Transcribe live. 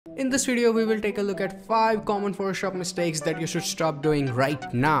In this video, we will take a look at 5 common Photoshop mistakes that you should stop doing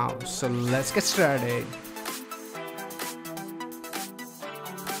right now. So let's get started.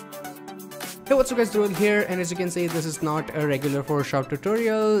 Hey, what's up guys, Dhruv here, and as you can see, this is not a regular Photoshop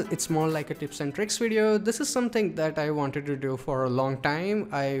tutorial. It's more like a tips and tricks video. This is something that I wanted to do for a long time.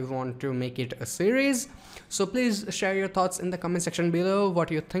 I want to make it a series. So please share your thoughts in the comment section below,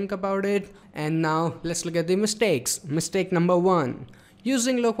 what you think about it. And now let's look at the mistakes. Mistake number 1.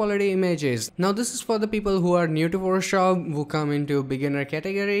 Using low quality images. Now this is for the people who are new to Photoshop, who come into beginner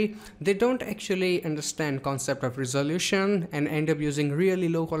category. They don't actually understand concept of resolution and end up using really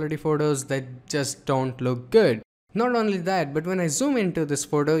low quality photos that just don't look good. Not only that, but when I zoom into this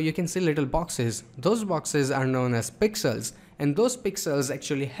photo, you can see little boxes. Those boxes are known as pixels, and those pixels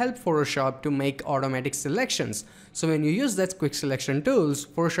actually help Photoshop to make automatic selections. So when you use that quick selection tools,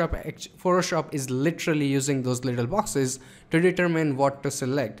 Photoshop is literally using those little boxes to determine what to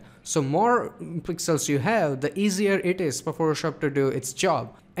select. So more pixels you have, the easier it is for Photoshop to do its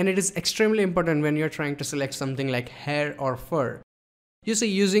job. And it is extremely important when you're trying to select something like hair or fur. You see,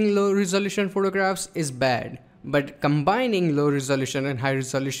 using low resolution photographs is bad, but combining low resolution and high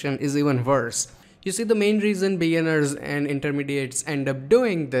resolution is even worse. You see, the main reason beginners and intermediates end up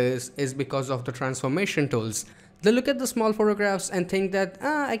doing this is because of the transformation tools. They look at the small photographs and think that,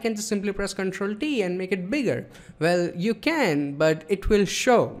 I can just simply press Ctrl T and make it bigger. Well, you can, but it will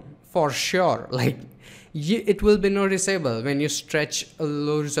show for sure. It will be noticeable when you stretch a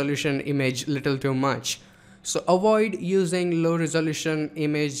low resolution image little too much. So avoid using low resolution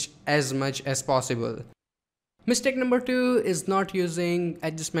image as much as possible. Mistake number 2 is not using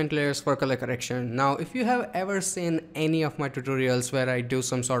adjustment layers for color correction. Now, if you have ever seen any of my tutorials where I do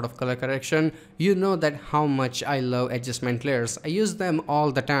some sort of color correction, you know that how much I love adjustment layers. I use them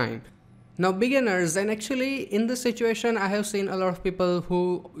all the time. Now, beginners, and actually in this situation, I have seen a lot of people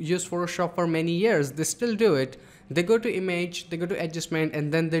who use Photoshop for many years, they still do it. They go to image, they go to adjustment,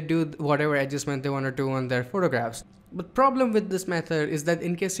 and then they do whatever adjustment they want to do on their photographs. But problem with this method is that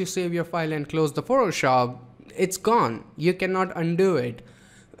in case you save your file and close the Photoshop, it's gone. You cannot undo it.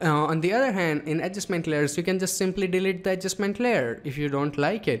 On the other hand, in adjustment layers, you can just simply delete the adjustment layer if you don't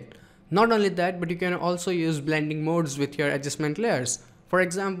like it. Not only that, but you can also use blending modes with your adjustment layers. For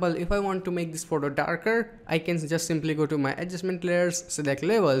example, if I want to make this photo darker, I can just simply go to my adjustment layers, select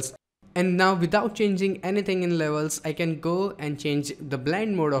levels, and now without changing anything in levels, I can go and change the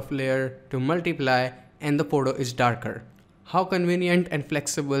blend mode of layer to multiply, and the photo is darker. How convenient and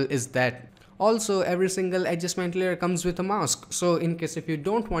flexible is that? Also, every single adjustment layer comes with a mask, so in case if you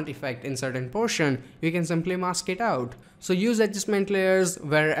don't want effect in certain portion, you can simply mask it out. So use adjustment layers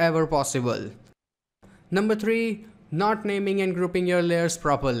wherever possible. Number 3, not naming and grouping your layers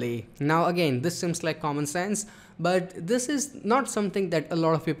properly. Now again, this seems like common sense, but this is not something that a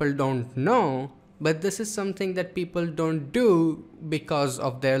lot of people don't know, but this is something that people don't do because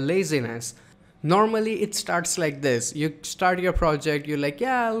of their laziness. Normally it starts like this. You start your project, you're like,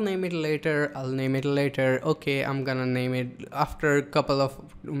 yeah, I'll name it later, okay, I'm gonna name it after a couple of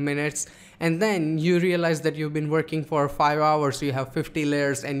minutes, and then you realize that you've been working for 5 hours, you have 50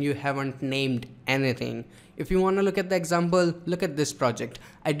 layers and you haven't named anything. If you want to look at the example, look at this project.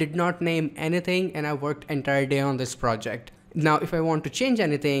 I did not name anything and I worked entire day on this project. Now if I want to change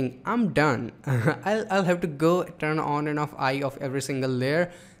anything, I'm done. I'll have to go turn on and off eye of every single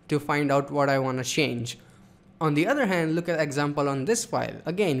layer to find out what I want to change. On the other hand, look at example on this file.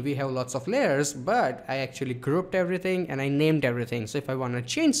 Again, we have lots of layers, but I actually grouped everything and I named everything. So if I want to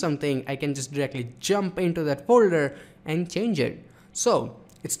change something, I can just directly jump into that folder and change it. So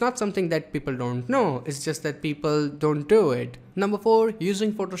it's not something that people don't know, it's just that people don't do it. Number 4,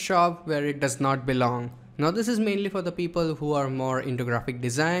 using Photoshop where it does not belong. Now this is mainly for the people who are more into graphic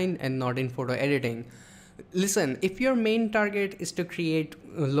design and not in photo editing. Listen, if your main target is to create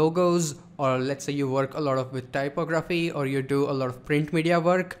logos, or let's say you work a lot with typography, or you do a lot of print media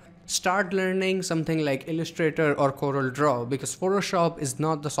work, start learning something like Illustrator or Corel Draw, because Photoshop is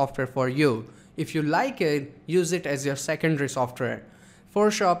not the software for you. If you like it, use it as your secondary software.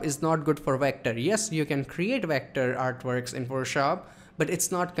 Photoshop is not good for vector. Yes, you can create vector artworks in Photoshop, but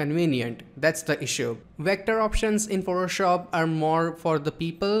it's not convenient. That's the issue. Vector options in Photoshop are more for the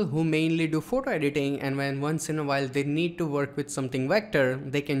people who mainly do photo editing, and when once in a while they need to work with something vector,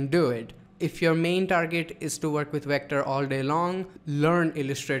 they can do it. If your main target is to work with vector all day long, learn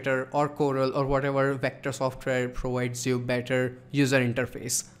Illustrator or Corel or whatever vector software provides you better user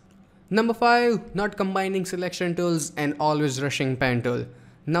interface. Number 5, not combining selection tools and always rushing pen tool.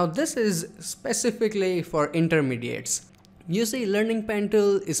 Now this is specifically for intermediates. You see, learning pen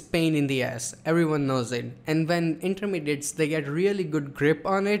tool is pain in the ass, everyone knows it, and when intermediates they get really good grip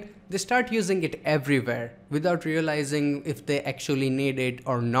on it, they start using it everywhere without realizing if they actually need it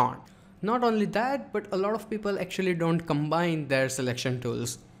or not. Not only that, but a lot of people actually don't combine their selection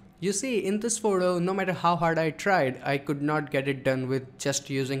tools. You see, in this photo, no matter how hard I tried, I could not get it done with just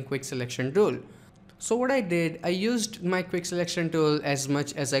using quick selection tool. So what I did, I used my quick selection tool as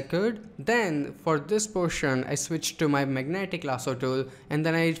much as I could. Then for this portion, I switched to my magnetic lasso tool and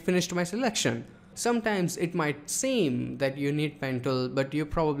then I finished my selection. Sometimes it might seem that you need pen tool, but you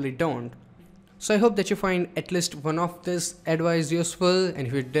probably don't. So I hope that you find at least one of this advice useful, and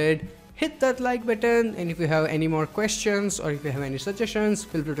if you did, hit that like button, and if you have any more questions or if you have any suggestions,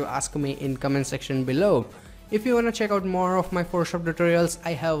 feel free to ask me in comment section below. If you want to check out more of my Photoshop tutorials,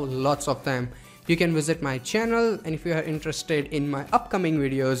 I have lots of them. You can visit my channel, and if you are interested in my upcoming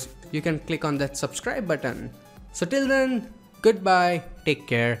videos, you can click on that subscribe button. So till then, goodbye, take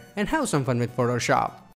care, and have some fun with Photoshop.